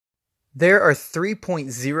There are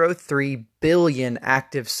 3.03 billion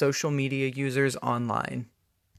active social media users online.